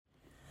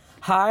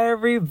Hi,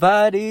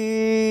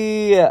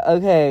 everybody.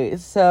 Okay,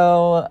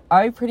 so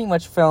I pretty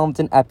much filmed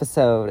an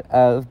episode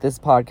of this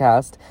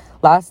podcast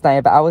last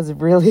night, but I was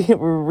really,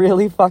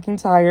 really fucking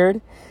tired.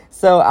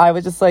 So I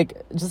was just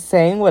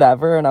saying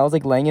whatever, and I was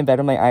laying in bed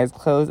with my eyes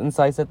closed, and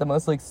so I said the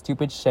most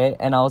stupid shit,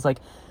 and I was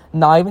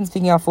not even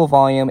speaking at full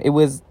volume. It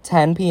was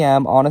 10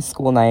 p.m. on a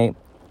school night.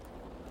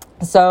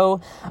 So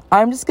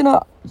I'm just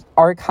gonna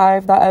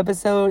archive that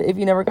episode. If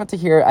you never got to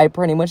hear it, I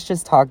pretty much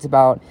just talked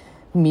about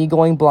me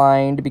going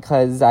blind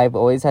because I've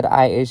always had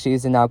eye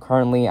issues, and now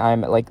currently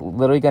I'm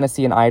literally gonna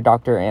see an eye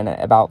doctor in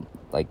about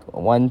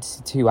 1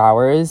 to 2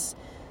 hours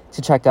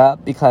to check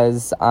up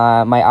because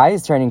my eye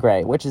is turning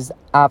gray, which is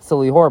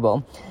absolutely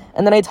horrible.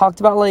 And then I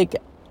talked about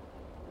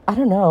I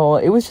don't know,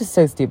 it was just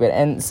so stupid.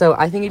 And so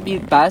I think it'd be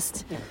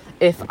best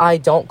if I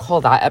don't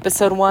call that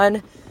episode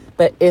 1,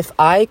 but if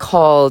I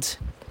called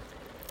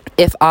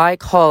this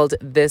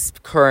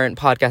current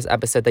podcast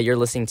episode that you're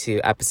listening to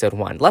episode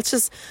 1.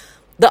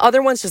 The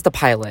other one's just a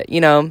pilot,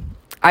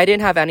 I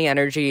didn't have any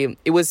energy.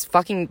 It was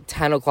fucking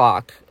 10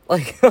 o'clock.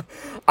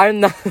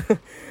 I'm not...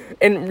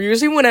 And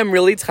usually when I'm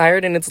really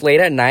tired and it's late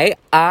at night,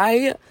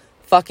 I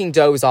fucking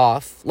doze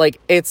off.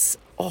 It's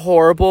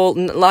horrible.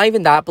 Not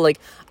even that, but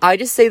I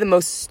just say the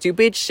most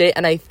stupid shit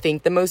and I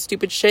think the most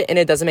stupid shit and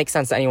it doesn't make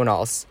sense to anyone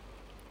else.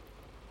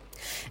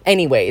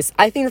 Anyways,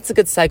 I think that's a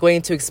good segue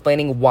into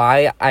explaining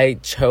why I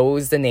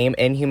chose the name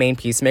Inhumane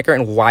Peacemaker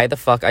and why the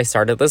fuck I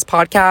started this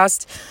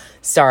podcast.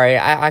 Sorry,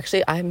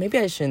 maybe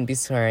I shouldn't be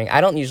swearing. I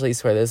don't usually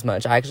swear this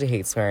much. I actually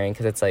hate swearing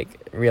because it's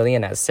really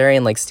unnecessary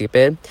and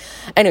stupid.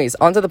 Anyways,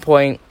 on to the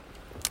point.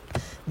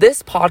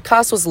 This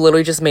podcast was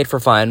literally just made for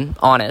fun,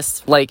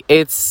 honest.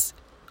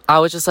 I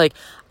was just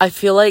I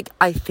feel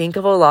I think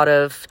of a lot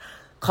of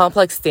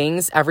complex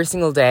things every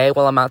single day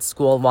while I'm at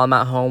school, while I'm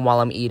at home, while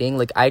I'm eating.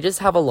 I just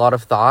have a lot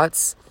of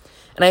thoughts.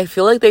 And I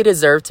feel they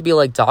deserve to be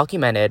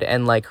documented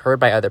and heard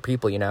by other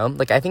people,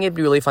 I think it'd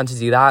be really fun to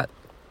do that.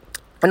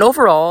 And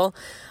overall,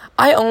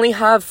 I only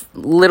have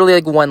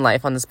literally one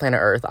life on this planet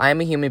Earth. I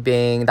am a human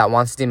being that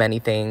wants to do many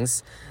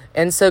things.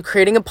 And so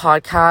creating a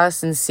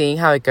podcast and seeing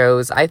how it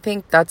goes, I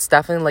think that's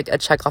definitely a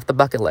check off the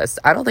bucket list.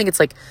 I don't think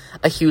it's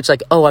a huge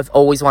oh, I've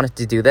always wanted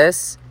to do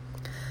this.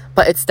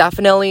 But it's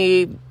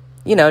definitely,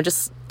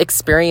 just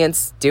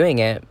experience doing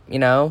it,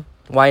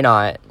 Why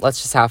not?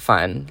 Let's just have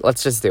fun.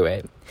 Let's just do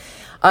it.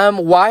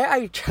 Why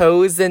I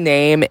chose the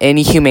name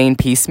Inhumane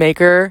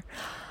Peacemaker.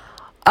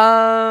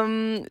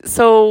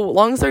 So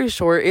long story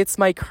short, it's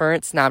my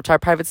current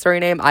Snapchat private story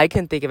name. I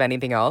couldn't think of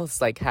anything else.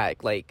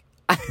 Heck,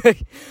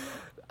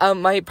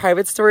 my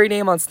private story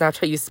name on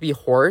Snapchat used to be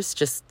Horse,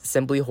 just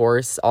simply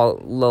Horse, all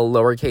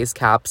lowercase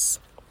caps.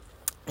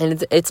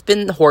 And it's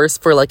been Horse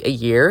for a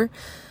year.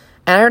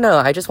 And I don't know,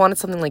 I just wanted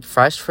something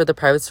fresh for the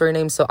private story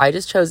name. So I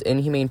just chose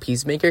Inhumane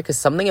Peacemaker because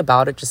something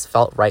about it just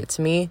felt right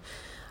to me.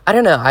 I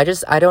don't know, I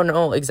don't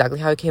know exactly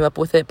how I came up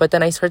with it, but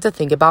then I started to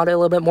think about it a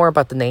little bit more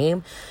about the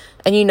name.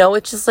 And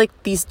it's just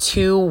these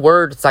two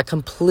words that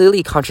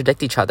completely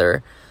contradict each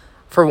other.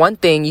 For one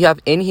thing, you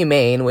have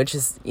inhumane, which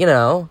is,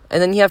 and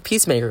then you have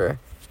peacemaker,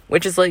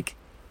 which is so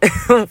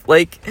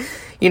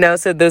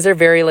those are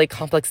very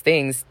complex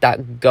things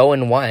that go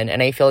in one.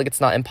 And I feel it's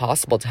not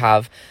impossible to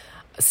have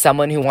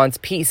someone who wants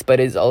peace but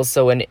is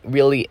also a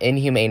really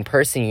inhumane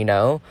person,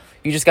 you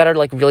just gotta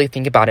really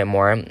think about it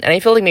more. And I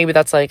feel maybe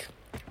that's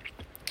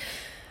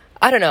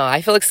I don't know,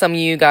 I feel some of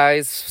you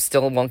guys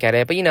still won't get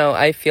it, but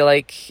I feel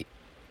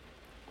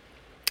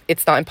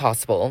it's not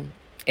impossible.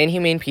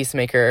 Inhumane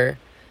Peacemaker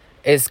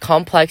is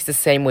complex the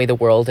same way the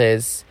world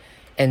is,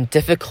 and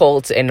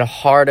difficult and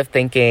hard of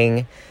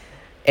thinking,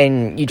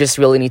 and you just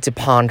really need to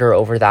ponder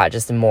over that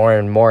just more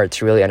and more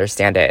to really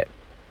understand it.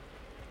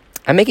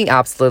 I'm making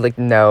absolutely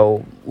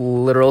no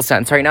literal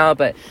sense right now,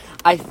 but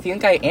I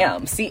think I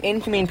am. See,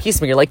 Inhumane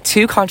Peacemaker,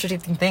 two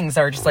contradicting things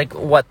are just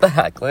what the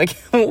heck?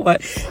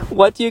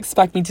 What do you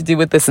expect me to do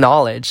with this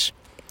knowledge?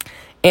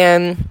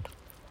 And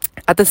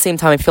at the same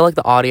time, I feel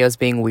the audio is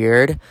being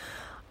weird.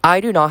 I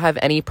do not have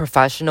any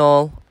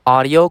professional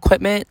audio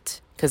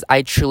equipment because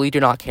I truly do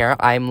not care.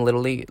 I'm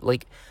literally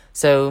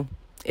so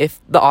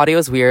if the audio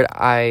is weird,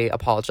 I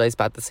apologize,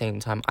 but at the same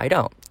time, I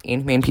don't.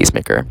 Inhumane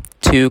Peacemaker,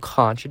 two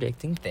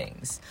contradicting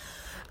things.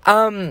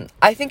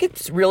 I think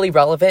it's really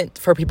relevant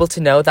for people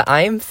to know that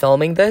I am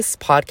filming this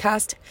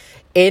podcast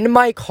in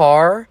my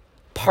car,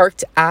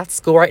 parked at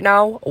school right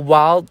now,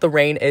 while the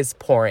rain is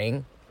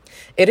pouring.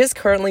 It is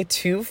currently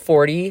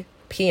 2:40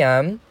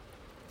 p.m.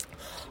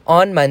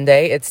 on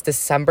Monday. It's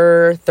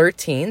December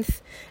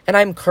 13th, and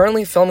I'm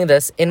currently filming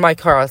this in my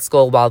car at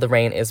school while the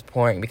rain is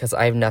pouring because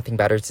I have nothing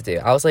better to do.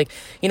 I was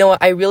you know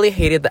what? I really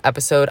hated the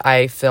episode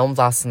I filmed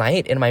last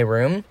night in my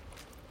room.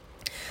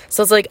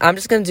 So it's I'm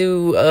just going to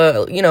do,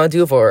 a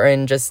do-over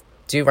and just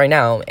do right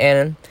now.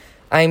 And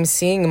I'm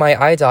seeing my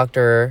eye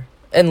doctor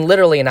in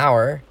literally an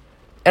hour.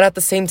 And at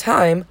the same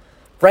time,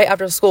 right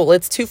after school,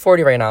 it's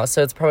 2:40 right now.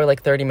 So it's probably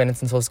 30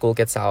 minutes until school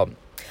gets out.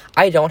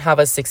 I don't have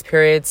a 6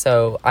 period,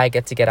 so I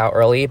get to get out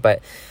early.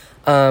 But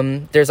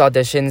there's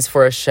auditions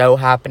for a show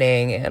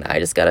happening. And I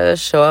just got to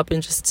show up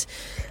and just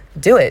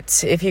do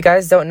it. If you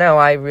guys don't know,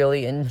 I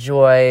really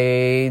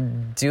enjoy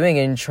doing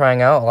and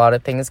trying out a lot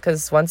of things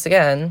because, once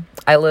again,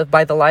 I live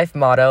by the life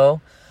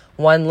motto,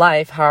 one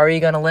life, how are you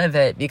going to live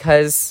it?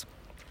 Because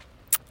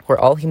we're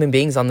all human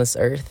beings on this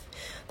earth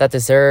that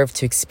deserve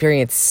to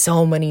experience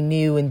so many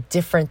new and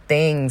different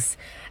things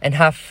and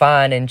have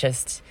fun and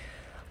just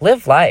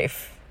live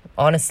life,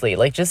 honestly.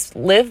 Like, just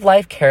live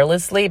life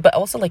carelessly, but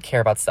also, like, care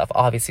about stuff,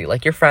 obviously.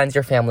 Like, your friends,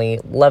 your family,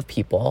 love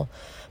people.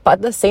 But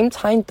at the same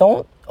time,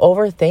 don't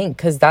overthink,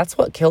 because that's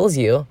what kills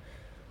you.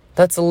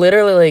 That's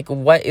literally, like,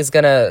 what is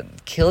gonna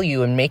kill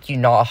you and make you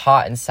not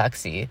hot and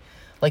sexy.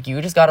 Like,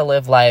 you just gotta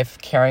live life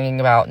caring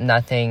about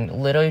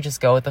nothing. Literally just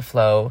go with the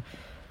flow.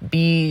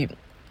 Be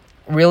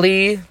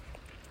really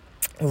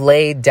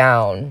laid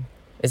down.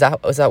 Is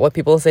that what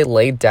people say?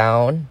 Laid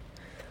down?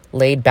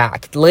 Laid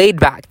back.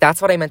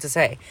 That's what I meant to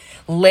say.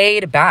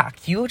 Laid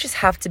back. You just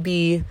have to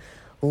be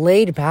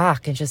laid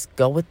back and just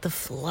go with the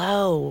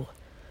flow,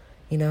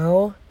 you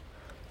know?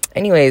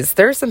 Anyways,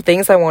 there are some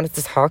things I wanted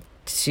to talk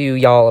to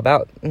y'all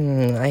about.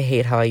 I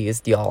hate how I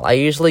used y'all. I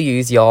usually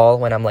use y'all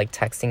when I'm, like,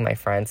 texting my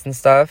friends and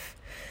stuff.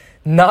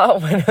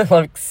 Not when I'm,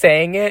 like,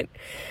 saying it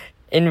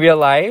in real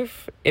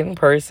life, in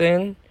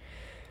person.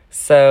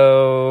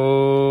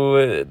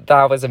 So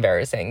that was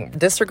embarrassing.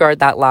 Disregard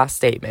that last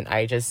statement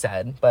I just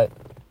said. But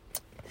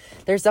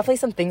there's definitely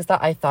some things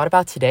that I thought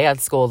about today at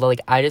school that,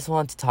 like, I just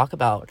wanted to talk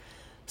about.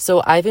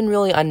 So I've been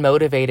really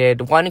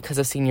unmotivated, one, because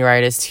of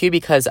senioritis, two,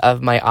 because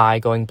of my eye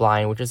going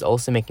blind, which is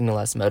also making me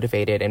less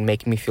motivated and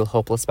making me feel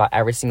hopeless about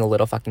every single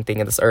little fucking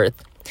thing on this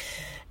earth.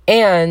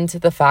 And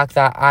the fact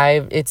that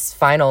it's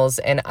finals,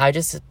 and I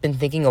just been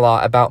thinking a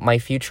lot about my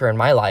future in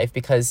my life,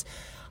 because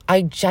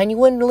I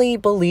genuinely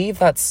believe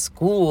that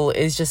school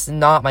is just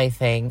not my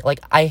thing.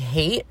 Like, I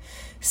hate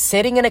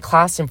sitting in a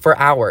classroom for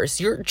hours.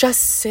 You're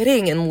just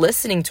sitting and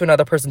listening to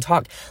another person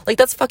talk. Like,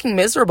 that's fucking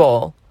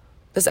miserable.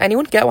 Does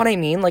anyone get what I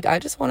mean? Like, I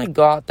just want to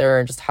go out there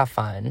and just have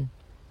fun.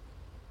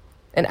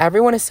 And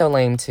everyone is so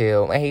lame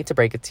too. I hate to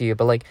break it to you,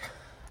 but, like,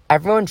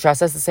 everyone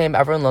dresses the same,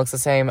 everyone looks the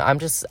same. I'm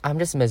just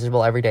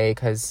miserable every day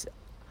because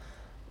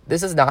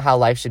this is not how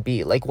life should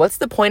be. Like, what's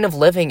the point of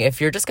living if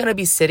you're just going to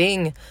be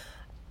sitting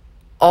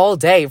all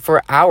day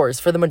for hours,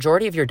 for the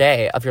majority of your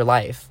day, of your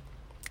life,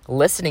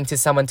 listening to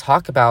someone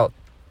talk about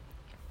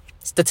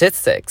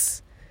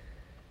statistics?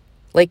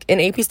 Like,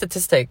 in AP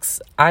statistics,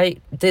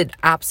 I did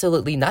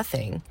absolutely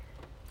nothing.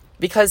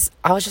 Because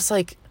I was just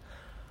like,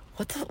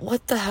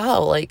 what the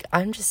hell? Like,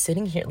 I'm just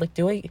sitting here. Like,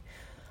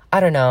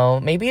 I don't know.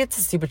 Maybe it's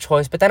a stupid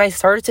choice. But then I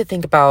started to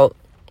think about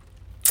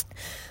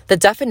the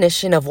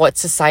definition of what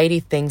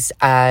society thinks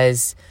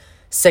as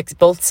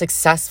both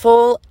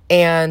successful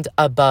and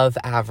above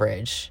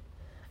average.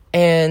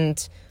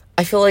 And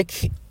I feel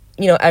like,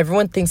 you know,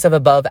 everyone thinks of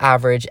above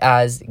average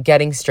as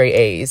getting straight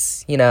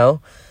A's, you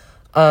know?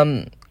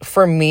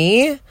 For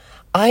me,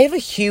 I have a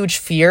huge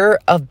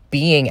fear of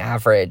being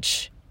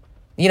average.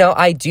 You know,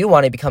 I do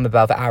want to become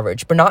above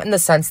average, but not in the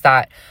sense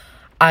that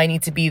I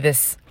need to be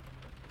this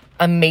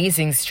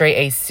amazing straight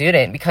A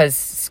student, because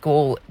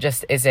school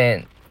just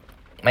isn't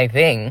my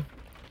thing.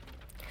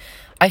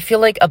 I feel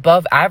like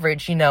above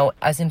average, you know,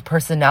 as in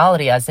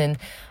personality, as in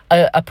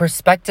a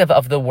perspective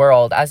of the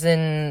world, as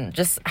in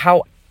just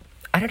how,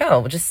 I don't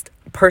know, just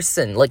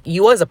person, like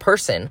you as a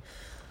person.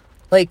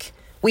 Like,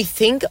 we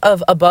think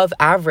of above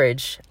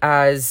average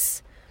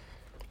as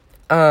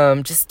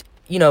just,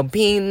 you know,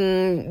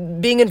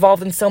 being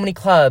involved in so many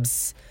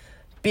clubs,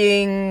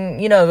 being,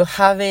 you know,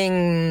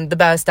 having the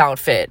best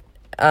outfit,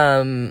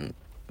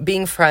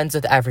 being friends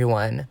with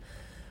everyone,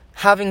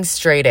 having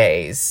straight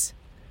A's,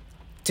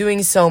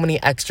 doing so many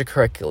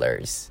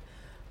extracurriculars.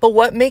 But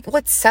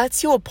what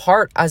sets you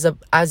apart as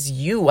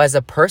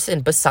a person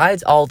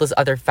besides all those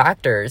other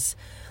factors?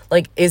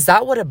 Like, is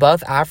that what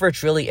above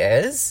average really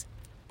is?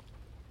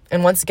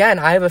 And once again,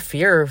 I have a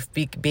fear of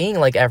being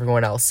like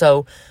everyone else.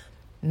 So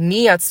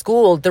me at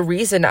school, the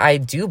reason I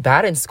do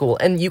bad in school,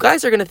 and you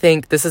guys are going to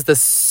think this is the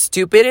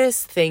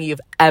stupidest thing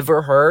you've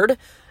ever heard,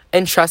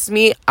 and trust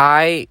me,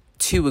 I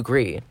too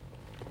agree,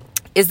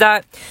 is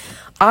that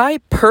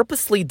I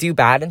purposely do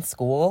bad in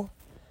school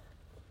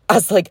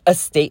as, like, a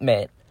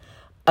statement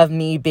of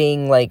me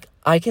being like,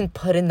 I can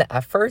put in the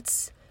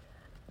efforts,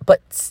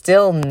 but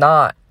still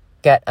not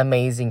get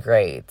amazing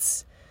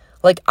grades.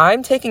 Like,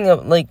 I'm taking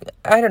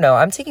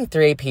I'm taking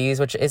 3 APs,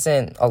 which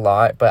isn't a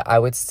lot, but I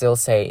would still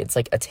say it's,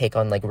 like, a take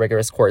on, like,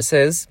 rigorous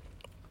courses.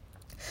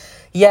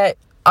 Yet,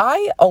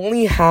 I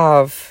only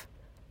have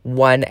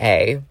 1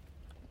 A.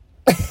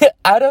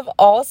 Out of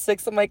all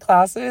 6 of my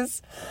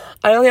classes,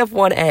 I only have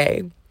 1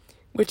 A,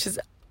 which is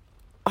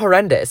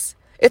horrendous.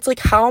 It's like,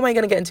 how am I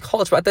going to get into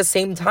college? But at the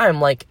same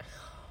time, like,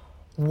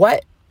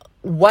 what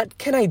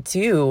can I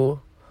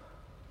do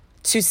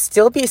to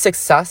still be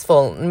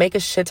successful, make a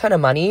shit ton of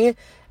money,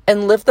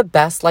 and live the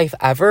best life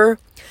ever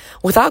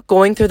without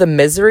going through the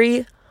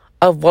misery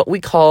of what we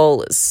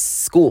call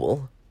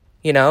school,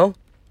 you know?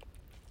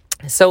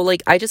 So,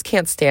 like, I just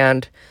can't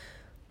stand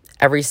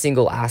every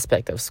single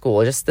aspect of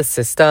school, just the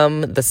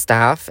system, the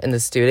staff, and the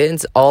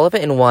students, all of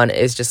it in one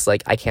is just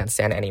like, I can't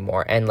stand it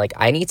anymore. And like,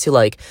 I need to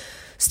like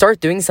start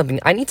doing something.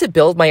 I need to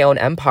build my own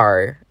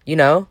empire, you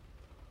know?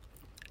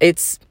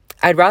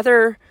 I'd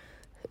rather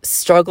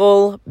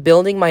struggle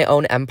building my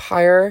own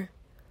empire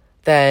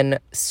than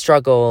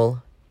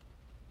struggle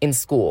in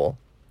school.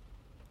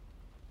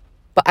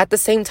 But at the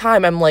same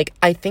time, I'm like,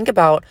 I think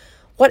about,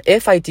 what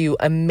if I do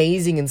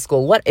amazing in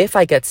school? What if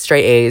I get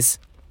straight A's?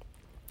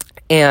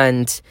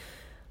 And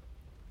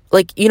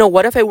like, you know,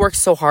 what if I work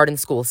so hard in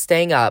school,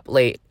 staying up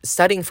late,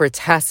 studying for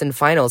tests and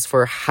finals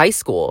for high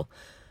school,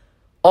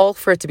 all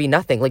for it to be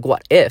nothing? Like,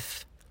 what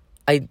if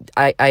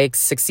I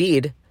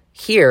succeed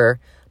here,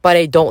 but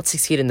I don't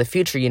succeed in the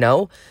future, you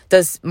know?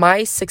 Does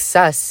my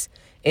success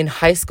in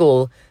high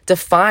school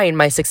define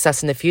my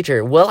success in the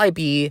future? Will I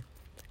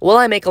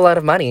make a lot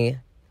of money?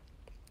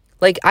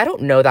 Like, I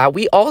don't know that.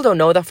 We all don't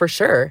know that for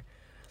sure.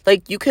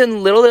 Like, you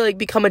can literally, like,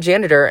 become a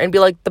janitor and be,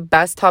 like, the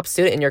best top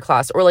student in your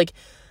class. Or, like,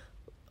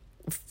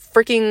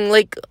 freaking,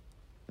 like,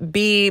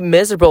 be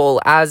miserable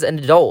as an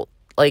adult.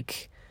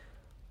 Like,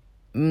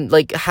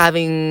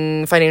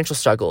 having financial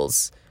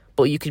struggles.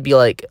 But you could be,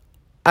 like,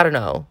 I don't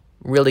know,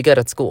 really good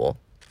at school.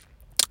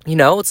 You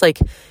know? It's like,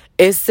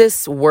 is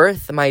this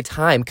worth my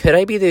time? Could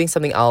I be doing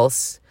something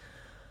else?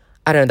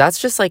 I don't know. That's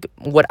just, like,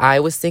 what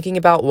I was thinking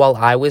about while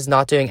I was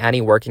not doing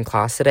any work in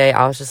class today.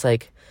 I was just,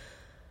 like,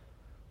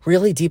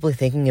 really deeply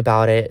thinking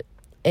about it.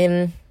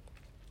 And,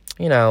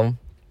 you know,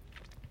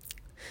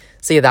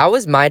 so yeah, that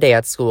was my day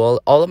at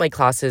school. All of my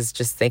classes,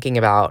 just thinking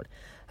about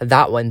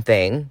that one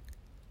thing.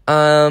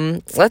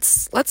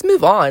 Let's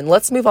move on.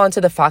 Let's move on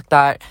to the fact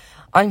that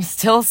I'm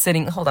still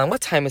sitting. Hold on.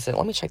 What time is it?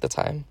 Let me check the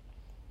time.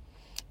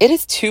 It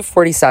is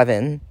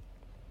 2:47.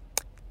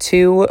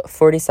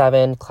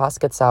 2:47. Class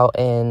gets out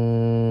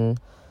in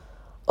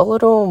a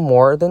little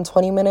more than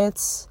 20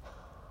 minutes.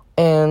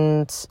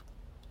 And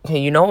okay,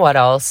 you know what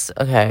else?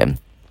 Okay.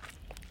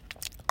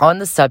 On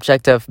the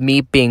subject of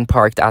me being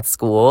parked at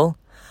school,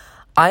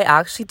 I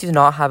actually do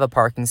not have a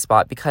parking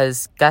spot,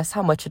 because guess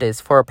how much it is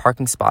for a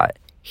parking spot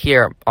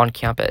here on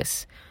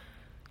campus?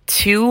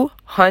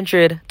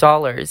 $200.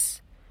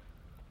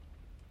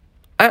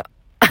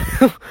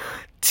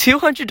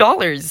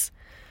 $200.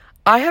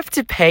 I have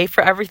to pay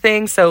for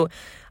everything. So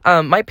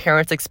my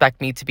parents expect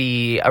me to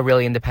be a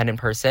really independent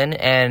person,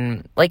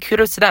 and like,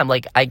 kudos to them.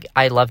 Like,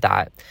 I love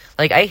that.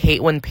 Like, I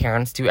hate when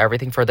parents do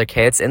everything for their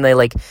kids and they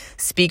like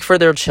speak for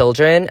their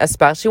children,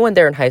 especially when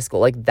they're in high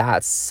school. Like,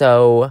 that's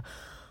so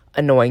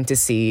annoying to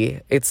see.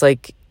 It's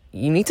like,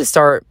 you need to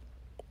start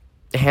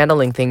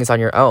handling things on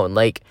your own.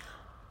 Like,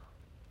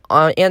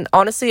 and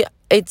honestly,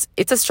 it's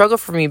a struggle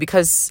for me,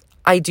 because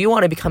I do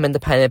want to become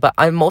independent, but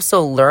I'm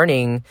also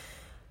learning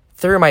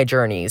through my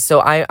journey. So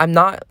I'm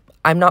not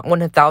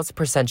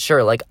 1000%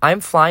 sure. Like,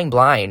 I'm flying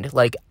blind.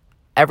 Like,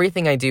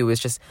 everything I do is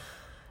just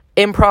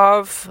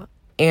improv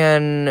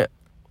and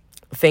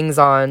things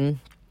on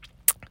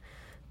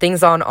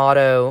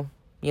auto,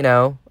 you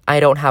know. I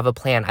don't have a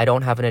plan. I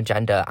don't have an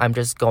agenda. I'm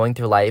just going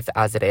through life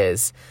as it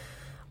is.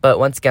 But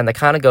once again, that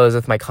kind of goes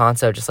with my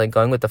concept, just like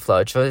going with the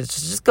flow.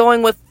 Just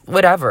going with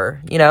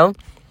whatever, you know.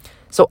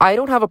 So I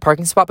don't have a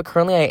parking spot, but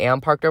currently I am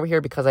parked over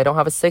here because I don't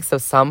have a 6. So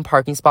some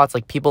parking spots,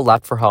 like, people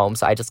left for home.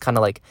 So I just kind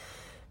of like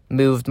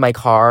moved my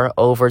car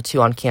over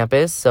to on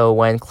campus. So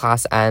when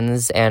class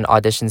ends and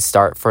auditions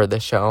start for the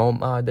show I'm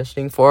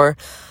auditioning for,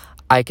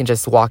 I can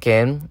just walk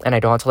in and I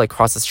don't have to like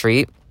cross the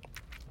street.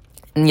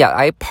 And yeah,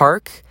 I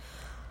park,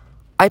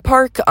 oh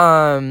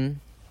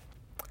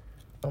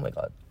my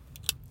God.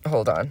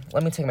 Hold on.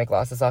 Let me take my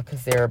glasses off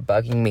because they're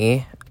bugging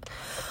me.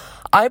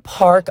 I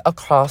park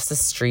across the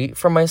street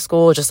from my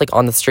school, just like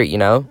on the street, you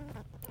know?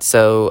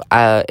 So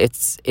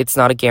it's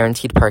not a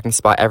guaranteed parking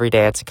spot every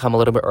day. I have to come a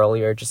little bit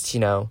earlier just to,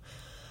 you know,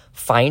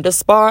 find a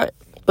spot.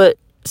 But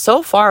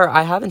so far,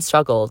 I haven't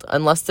struggled,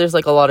 unless there's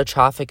like a lot of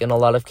traffic and a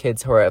lot of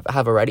kids who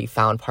have already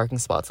found parking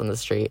spots on the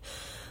street.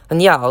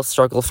 And yeah, I'll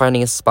struggle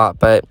finding a spot.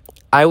 But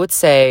I would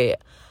say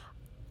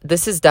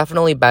this is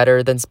definitely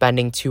better than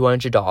spending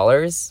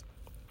 $200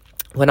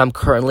 when I'm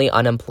currently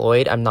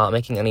unemployed. I'm not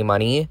making any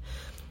money.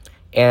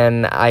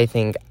 And I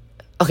think,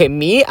 okay,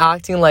 me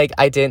acting like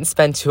I didn't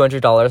spend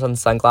 $200 on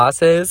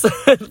sunglasses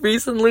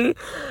recently.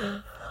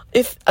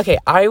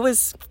 I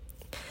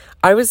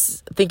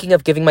was thinking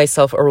of giving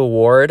myself a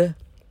reward.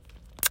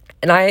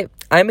 And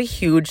I'm a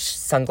huge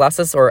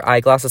sunglasses or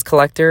eyeglasses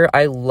collector.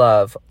 I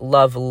love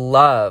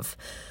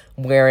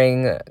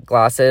wearing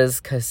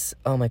glasses because,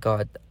 oh my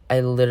God,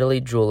 I literally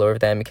drool over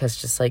them, because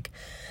just like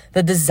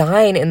the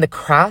design and the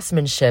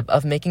craftsmanship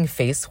of making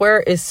face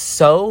wear is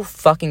so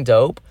fucking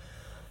dope.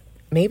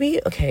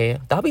 Maybe, okay,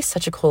 that'd be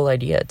such a cool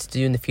idea to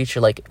do in the future.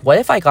 Like, what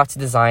if I got to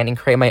design and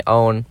create my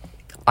own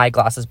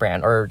eyeglasses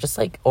brand, or just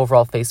like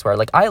overall face wear?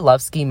 Like, I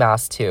love ski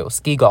masks too.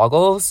 Ski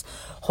goggles.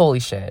 Holy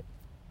shit.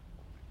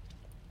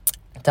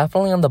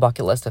 Definitely on the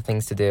bucket list of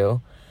things to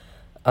do.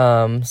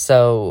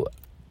 So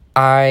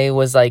I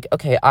was like,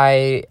 okay,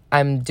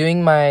 I'm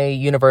doing my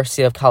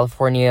University of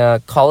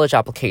California college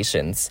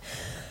applications.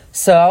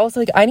 So I was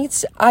like,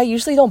 I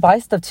usually don't buy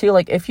stuff too.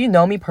 Like, if you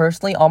know me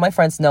personally, all my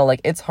friends know,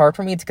 like, it's hard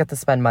for me to get to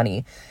spend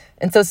money.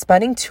 And so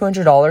spending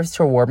 $200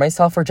 to reward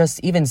myself for just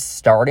even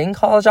starting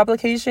college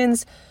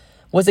applications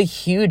was a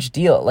huge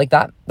deal. Like,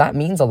 that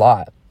means a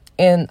lot.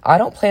 And I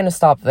don't plan to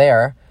stop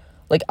there.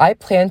 Like, I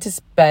plan to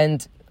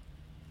spend,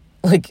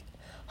 like,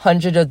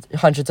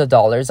 hundreds of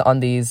dollars on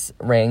these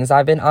rings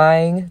I've been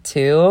eyeing,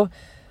 too,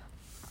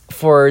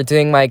 for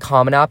doing my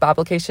Common App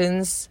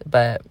applications.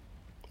 But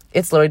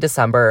it's literally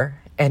December,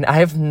 and I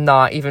have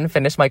not even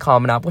finished my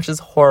Common App, which is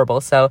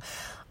horrible. So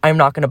I'm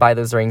not going to buy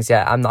those rings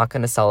yet. I'm not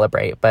going to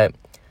celebrate. But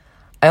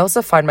I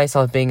also find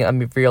myself being a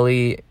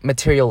really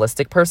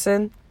materialistic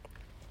person.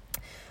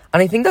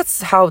 And I think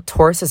that's how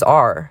Tauruses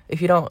are.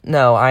 If you don't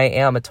know, I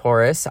am a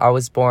Taurus. I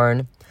was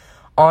born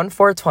on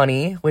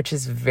 4/20, which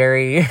is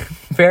very,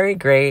 very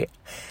great.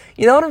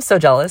 You know what? I'm so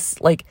jealous.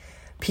 Like,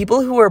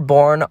 people who are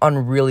born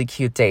on really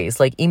cute days.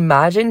 Like,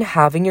 imagine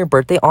having your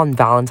birthday on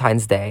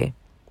Valentine's Day.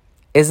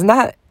 Isn't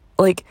that,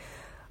 like,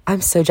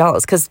 I'm so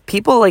jealous because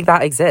people like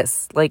that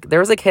exist. Like, there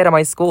was a kid at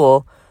my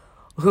school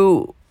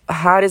who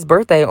had his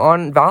birthday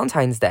on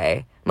Valentine's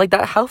Day. Like,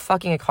 that, how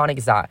fucking iconic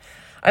is that?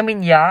 I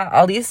mean, yeah,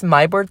 at least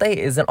my birthday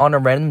isn't on a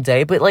random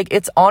day, but, like,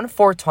 it's on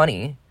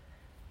 4/20.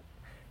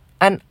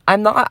 And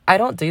I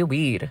don't do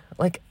weed.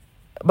 Like,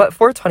 but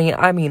 4/20,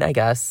 I mean, I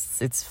guess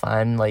it's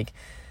fun. Like,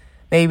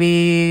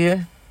 maybe,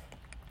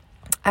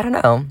 I don't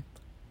know.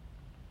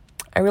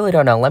 I really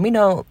don't know. Let me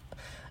know.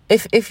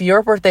 If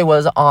your birthday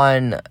was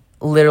on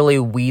literally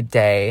weed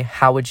day,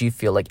 how would you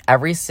feel? Like,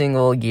 every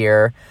single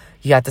year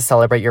you had to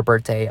celebrate your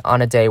birthday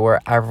on a day where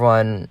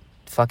everyone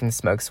fucking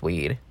smokes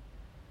weed.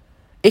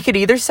 It could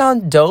either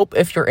sound dope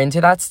if you're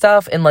into that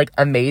stuff and, like,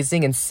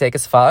 amazing and sick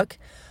as fuck.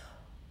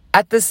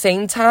 At the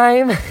same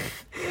time,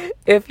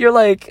 if you're,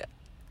 like,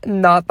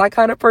 not that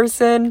kind of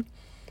person,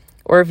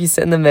 or if you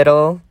sit in the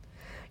middle,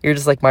 you're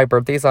just like, my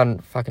birthday's on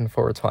fucking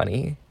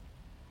 4/20.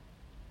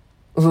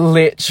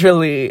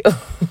 Literally,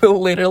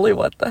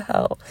 what the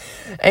hell?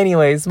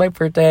 Anyways, my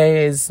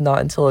birthday is not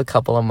until a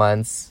couple of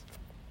months.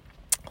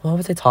 What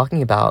was I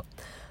talking about?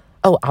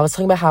 Oh, I was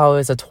talking about how I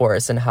was a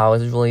Taurus and how I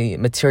was really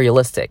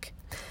materialistic.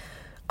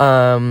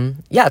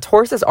 Yeah,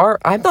 Tauruses are,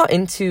 I'm not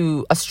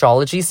into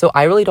astrology, so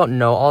I really don't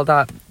know all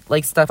that,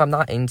 like, stuff. I'm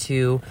not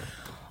into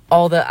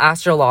all the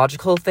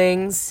astrological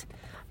things,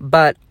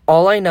 but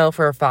all I know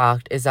for a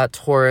fact is that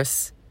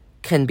Taurus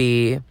can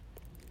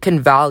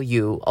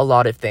value a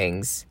lot of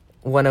things.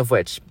 One of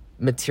which,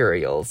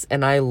 materials.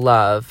 And I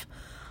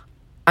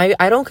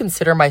don't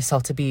consider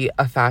myself to be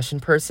a fashion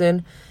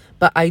person,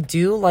 but I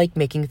do like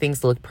making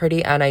things look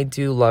pretty, and I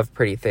do love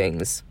pretty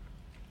things.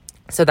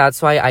 So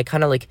that's why I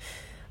kind of, like,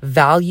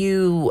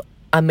 value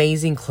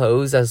amazing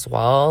clothes as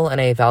well, and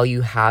I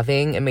value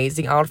having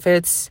amazing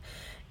outfits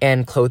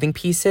and clothing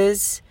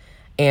pieces,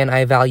 and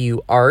I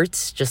value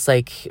art, just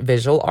like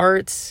visual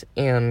art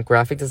and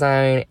graphic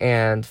design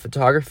and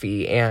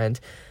photography and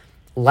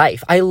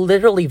life. I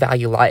literally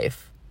value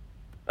life.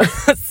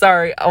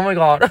 Sorry. Oh my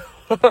god.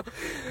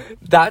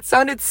 That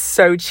sounded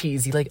so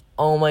cheesy. Like,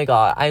 oh my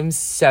god, I'm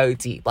so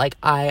deep. Like,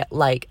 I,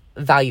 like,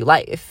 value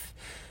life.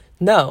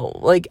 No,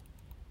 like,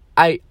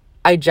 I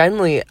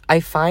genuinely, I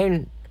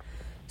find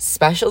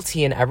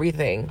specialty in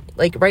everything.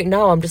 Like, right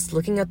now, I'm just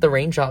looking at the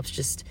raindrops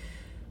just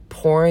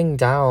pouring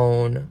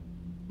down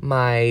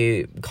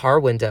my car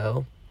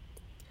window.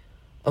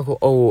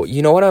 Oh,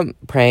 you know what I'm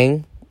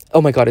praying?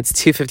 Oh my god, it's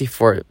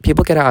 2:54.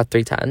 People get out at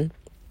 3:10.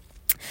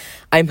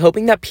 I'm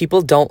hoping that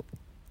people don't,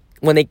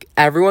 when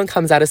everyone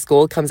comes out of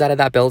school, comes out of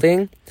that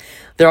building,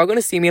 they're all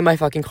gonna see me in my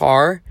fucking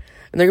car,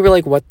 and they're gonna be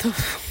like, what the,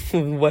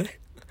 what?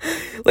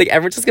 Like,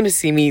 everyone's just gonna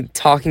see me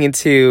talking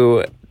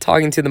to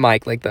the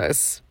mic like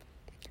this,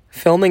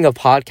 filming a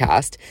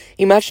podcast.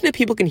 Imagine if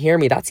people can hear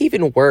me. That's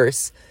even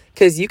worse,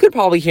 because you could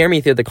probably hear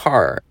me through the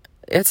car.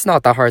 It's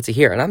not that hard to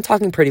hear, and I'm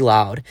talking pretty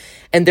loud.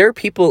 And there are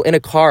people in a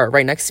car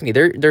right next to me.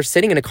 They're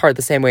sitting in a car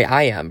the same way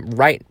I am,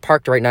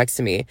 parked right next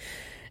to me.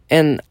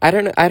 And I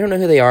don't know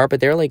who they are, but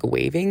they're, like,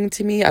 waving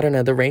to me. I don't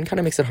know. The rain kind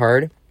of makes it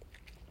hard.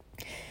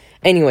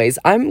 Anyways,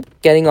 I'm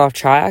getting off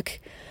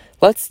track.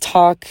 Let's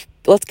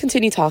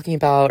continue talking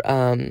about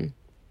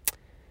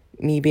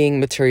me being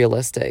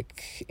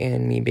materialistic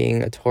and me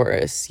being a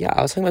Taurus. Yeah,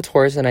 I was talking about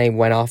Taurus, and I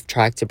went off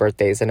track to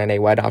birthdays, and then I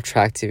went off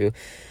track to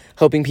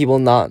hoping people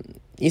not...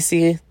 You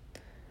see,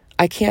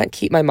 I can't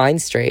keep my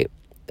mind straight.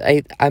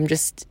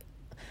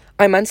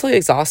 I'm mentally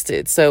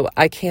exhausted, so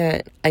I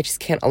just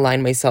can't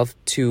align myself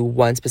to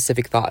one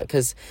specific thought,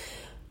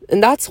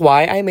 and that's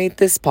why I made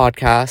this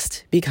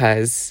podcast,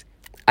 because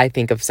I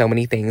think of so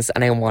many things,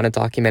 and I want to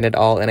document it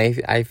all, and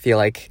I feel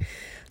like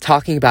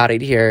talking about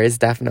it here is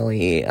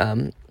definitely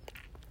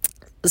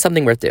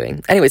something worth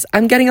doing. Anyways,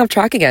 I'm getting off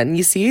track again.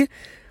 You see,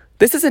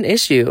 this is an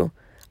issue.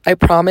 I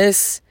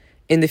promise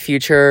in the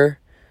future,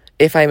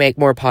 if I make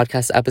more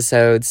podcast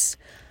episodes,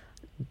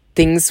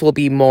 things will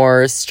be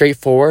more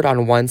straightforward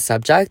on one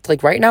subject.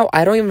 Like, right now,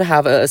 I don't even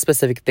have a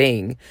specific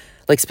thing.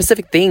 Like,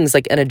 specific things,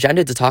 like an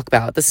agenda to talk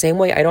about. The same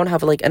way I don't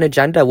have, like, an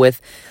agenda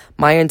with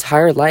my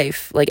entire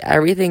life. Like,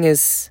 everything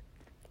is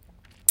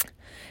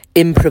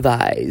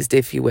improvised,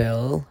 if you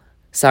will.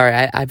 Sorry,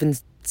 I've been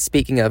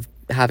speaking of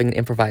having an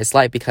improvised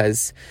life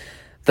because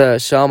the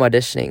show I'm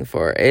auditioning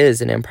for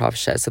is an improv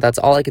show, so that's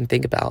all I can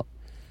think about.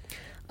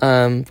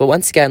 But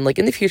once again, like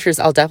in the futures,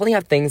 I'll definitely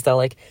have things that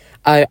like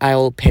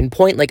I'll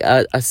pinpoint like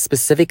a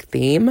specific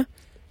theme.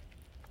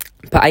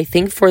 But I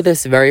think for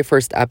this very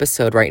first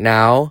episode right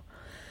now,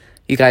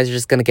 you guys are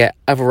just gonna get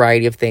a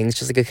variety of things,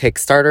 just like a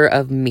Kickstarter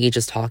of me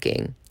just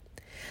talking.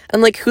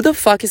 And like, who the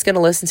fuck is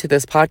gonna listen to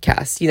this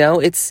podcast? You know,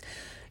 it's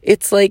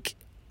like,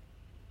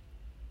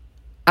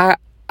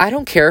 I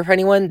don't care if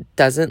anyone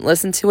doesn't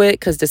listen to it,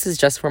 because this is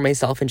just for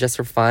myself and just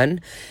for fun.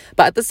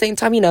 But at the same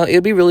time, you know, it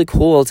would be really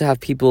cool to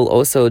have people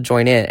also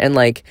join in. And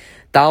like,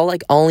 that'll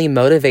like only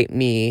motivate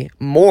me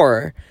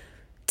more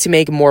to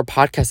make more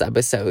podcast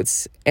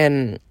episodes.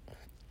 And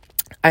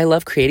I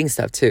love creating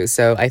stuff too.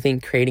 So I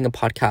think creating a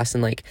podcast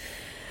and like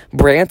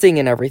branding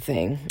and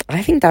everything,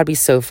 I think that'd be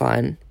so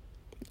fun.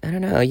 I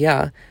don't know.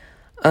 Yeah.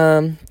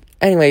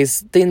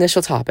 Anyways, the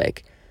initial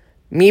topic,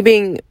 me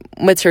being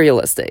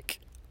materialistic.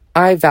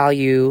 I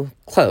value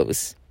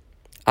clothes.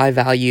 I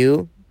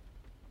value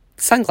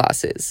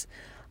sunglasses.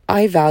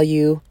 I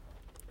value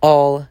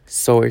all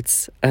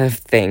sorts of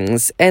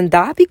things. And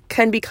that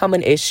can become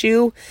an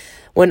issue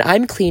when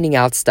I'm cleaning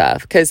out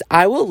stuff. Because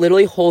I will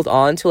literally hold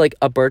on to like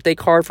a birthday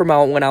card from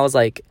when I was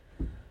like,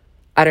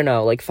 I don't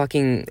know, like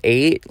fucking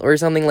 8 or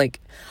something. Like,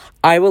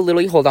 I will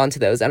literally hold on to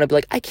those. And I'd be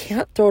like, I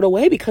can't throw it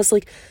away because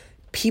like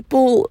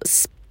people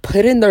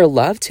put in their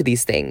love to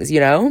these things,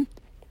 you know?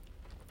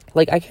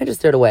 Like, I can't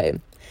just throw it away.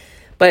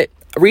 But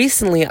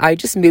recently, I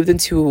just moved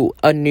into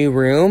a new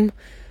room.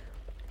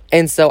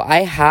 And so I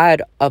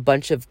had a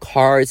bunch of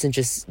cards and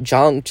just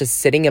junk just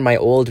sitting in my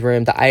old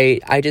room that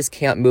I just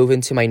can't move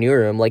into my new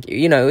room. Like,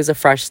 you know, it was a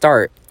fresh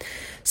start.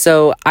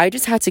 So I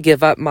just had to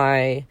give up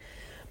my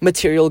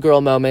material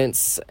girl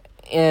moments.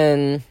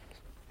 And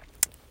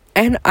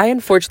I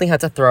unfortunately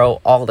had to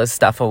throw all this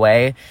stuff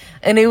away.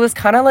 And it was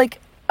kind of like,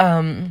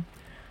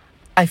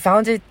 I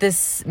found it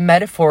this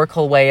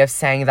metaphorical way of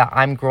saying that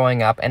I'm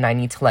growing up and I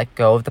need to let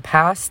go of the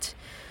past.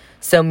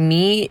 So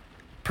me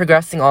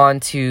progressing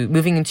on to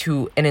moving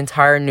into an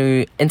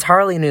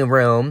entirely new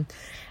room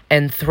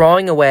and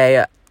throwing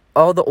away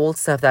all the old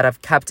stuff that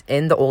I've kept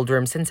in the old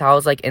room since I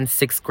was like in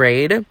 6th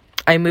grade.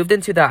 I moved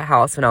into that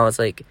house when I was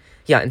like,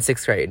 in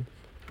 6th grade.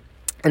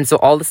 And so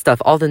all the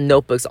stuff, all the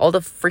notebooks, all the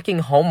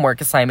freaking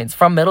homework assignments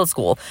from middle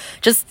school,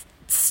 just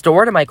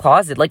stored in my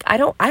closet. Like, I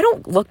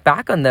don't look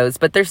back on those,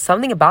 but there's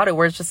something about it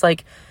where it's just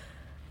like,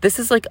 this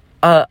is like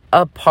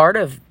a part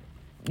of,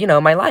 you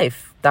know, my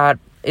life that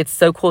it's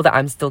so cool that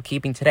I'm still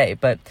keeping today.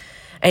 But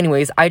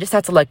anyways, I just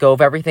had to let go of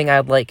everything. I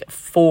had like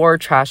 4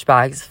 trash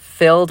bags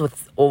filled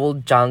with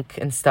old junk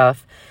and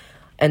stuff.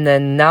 And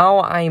then now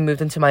I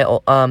moved into my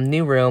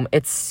new room.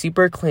 It's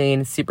super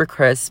clean, super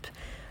crisp.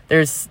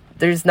 There's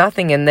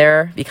nothing in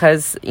there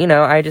because, you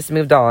know, I just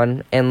moved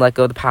on and let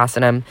go of the past,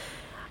 and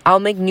I'll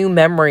make new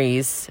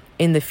memories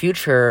in the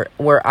future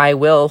where I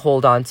will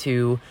hold on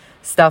to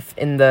stuff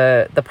in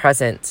the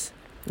present,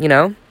 you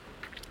know?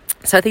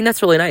 So I think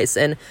that's really nice.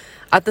 And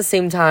at the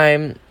same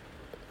time,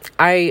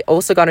 I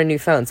also got a new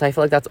phone. So I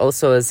feel like that's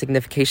also a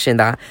signification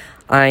that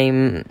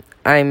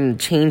I'm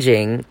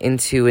changing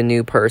into a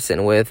new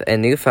person with a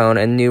new phone,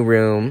 a new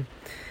room,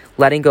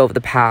 letting go of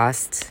the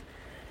past.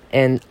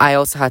 And I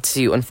also had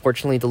to,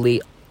 unfortunately,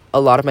 delete a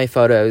lot of my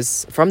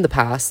photos from the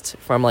past,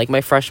 from like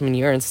my freshman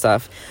year and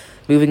stuff,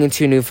 moving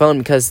into a new phone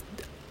because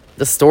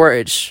the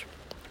storage.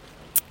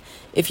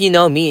 If you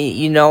know me,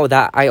 you know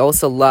that I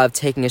also love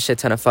taking a shit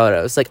ton of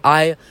photos. Like,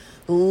 I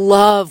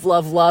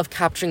love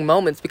capturing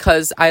moments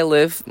because I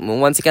live,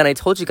 once again, I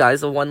told you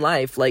guys, a one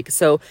life. Like,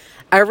 so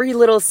every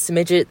little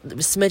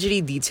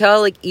smidgety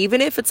detail, like, even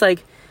if it's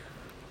like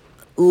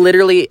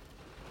literally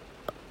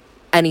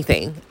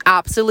anything,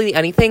 absolutely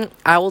anything,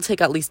 I will take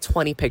at least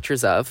 20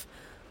 pictures of,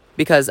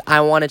 because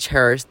I want to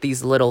cherish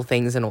these little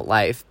things in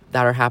life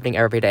that are happening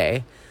every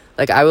day.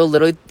 Like, I will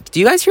literally... Do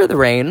you guys hear the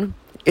rain?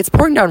 It's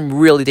pouring down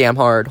really damn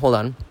hard. Hold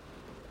on.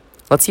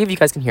 Let's see if you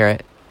guys can hear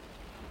it.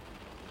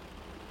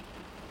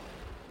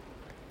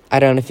 I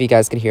don't know if you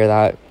guys can hear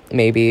that.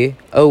 Maybe.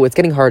 Oh, it's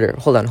getting harder.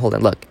 Hold on.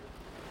 Look.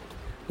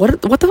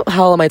 What the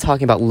hell am I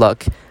talking about?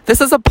 Look.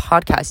 This is a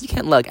podcast. You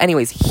can't look.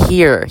 Anyways,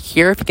 here if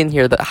you can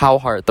hear how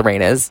hard the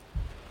rain is.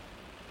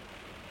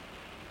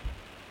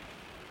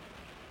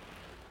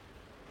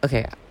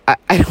 Okay.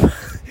 I don't...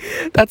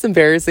 That's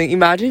embarrassing.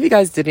 Imagine if you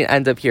guys didn't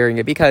end up hearing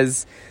it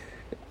because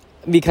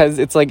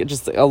it's like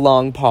just a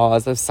long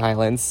pause of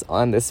silence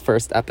on this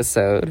first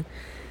episode.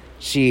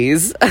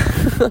 Jeez.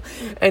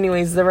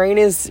 Anyways, the rain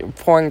is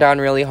pouring down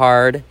really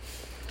hard.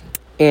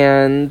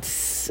 And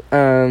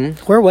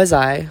where was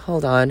I?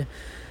 Hold on.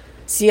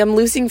 See, I'm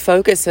losing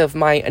focus of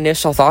my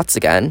initial thoughts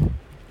again.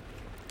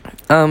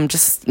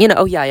 Just, you know,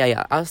 oh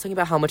yeah. I was thinking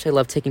about how much I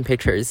love taking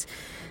pictures.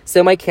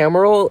 So my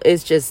camera roll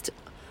is just,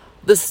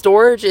 the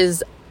storage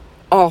is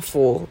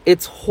awful.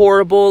 It's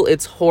horrible.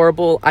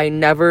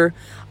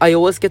 I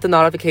always get the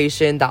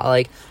notification that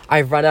like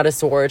I've run out of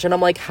storage, and I'm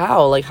like,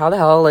 how the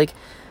hell, like,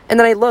 And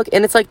then I look,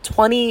 and it's like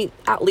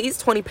at least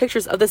 20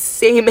 pictures of the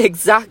same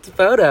exact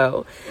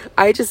photo.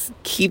 I just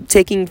keep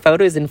taking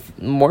photos and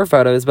more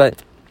photos.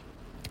 But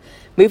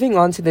moving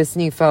on to this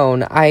new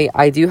phone,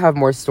 I do have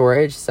more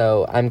storage,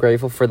 so I'm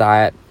grateful for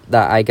that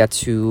I get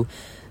to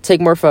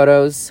take more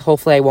photos.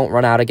 Hopefully I won't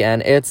run out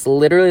again. It's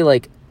literally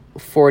like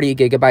 40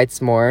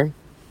 gigabytes more.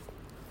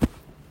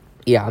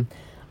 Yeah.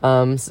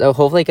 So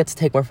hopefully I get to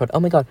take more photos. Oh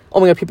my god,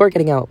 people are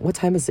getting out. What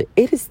time is it?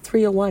 It is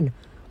 3:01.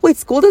 Wait,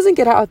 school doesn't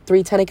get out at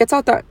 3:10. It gets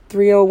out at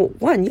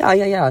 3:01.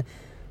 Yeah.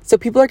 So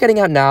people are getting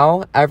out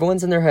now.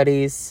 Everyone's in their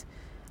hoodies.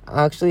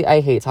 Actually,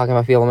 I hate talking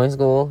about people in my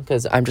school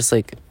because I'm just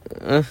like,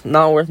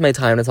 not worth my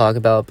time to talk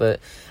about. But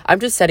I'm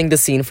just setting the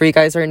scene for you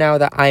guys right now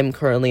that I'm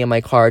currently in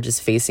my car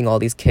just facing all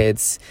these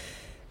kids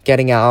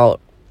getting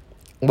out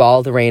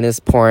while the rain is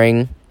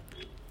pouring.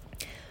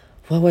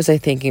 What was I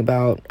thinking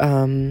about?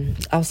 I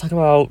was talking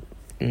about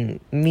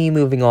me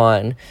moving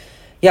on.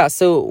 Yeah,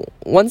 so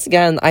once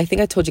again, I think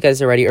I told you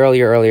guys already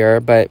earlier,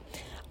 but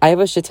I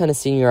have a shit ton of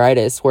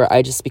senioritis where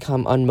I just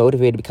become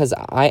unmotivated because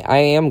I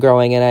am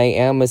growing and I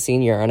am a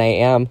senior and I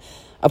am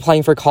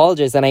applying for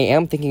colleges and I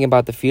am thinking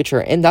about the future,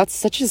 and that's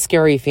such a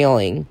scary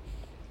feeling.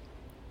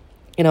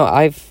 You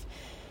know,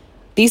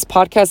 these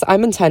podcasts,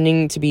 I'm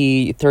intending to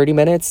be 30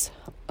 minutes,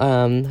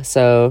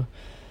 so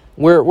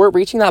we're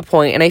reaching that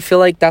point, and I feel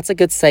like that's a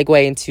good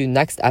segue into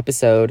next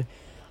episode,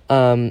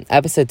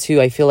 episode 2.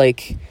 I feel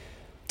like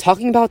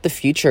talking about the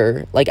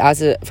future, like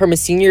from a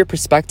senior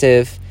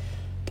perspective,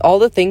 all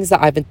the things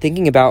that I've been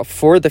thinking about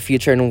for the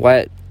future and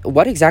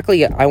what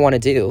exactly I want to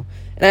do.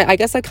 And I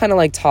guess I kind of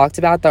like talked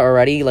about that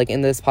already, like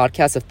in this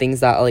podcast, of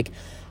things that like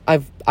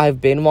I've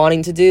been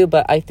wanting to do,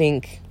 but I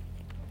think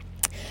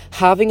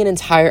having an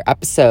entire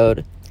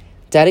episode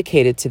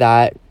dedicated to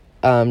that,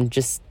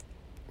 just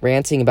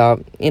ranting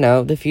about,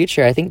 the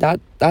future, I think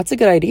that's a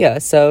good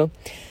idea. So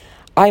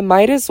I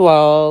might as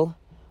well,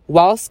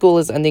 while school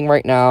is ending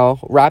right now,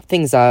 wrap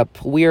things up.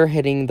 We're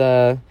hitting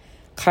the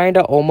kind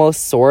of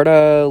almost sort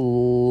of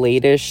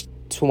late-ish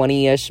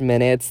 20-ish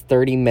minutes,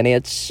 30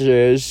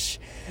 minutes-ish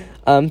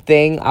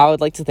thing. I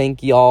would like to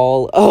thank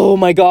y'all. Oh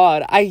my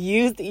god, I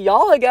used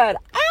y'all again.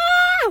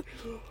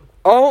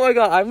 Oh my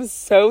god, I'm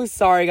so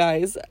sorry,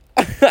 guys.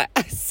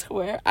 I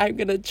swear I'm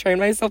gonna train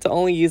myself to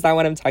only use that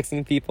when I'm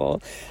texting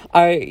people.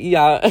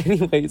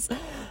 Anyways,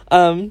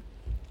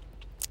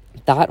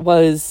 that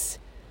was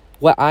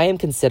what I am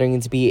considering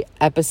to be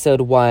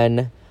episode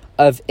 1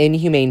 of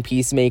Inhumane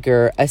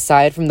Peacemaker,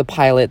 aside from the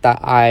pilot that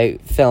I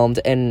filmed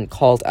and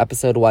called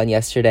episode 1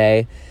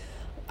 yesterday.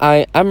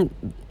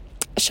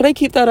 Should I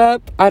keep that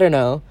up? I don't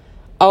know.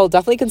 I'll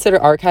definitely consider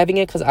archiving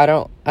it because I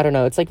don't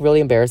know. It's like really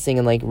embarrassing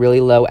and like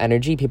really low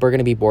energy. People are going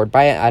to be bored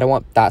by it. I don't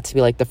want that to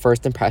be like the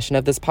first impression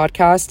of this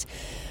podcast.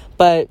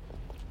 But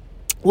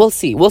we'll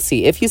see.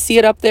 If you see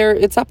it up there,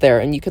 it's up there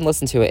and you can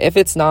listen to it. If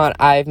it's not,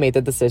 I've made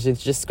the decision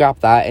to just scrap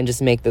that and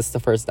just make this the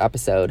first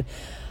episode.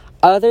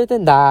 Other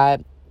than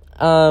that,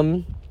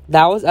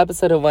 that was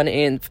episode 1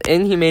 in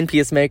Inhumane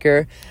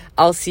Peacemaker.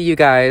 I'll see you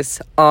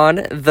guys on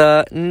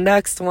the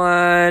next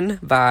one.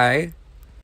 Bye.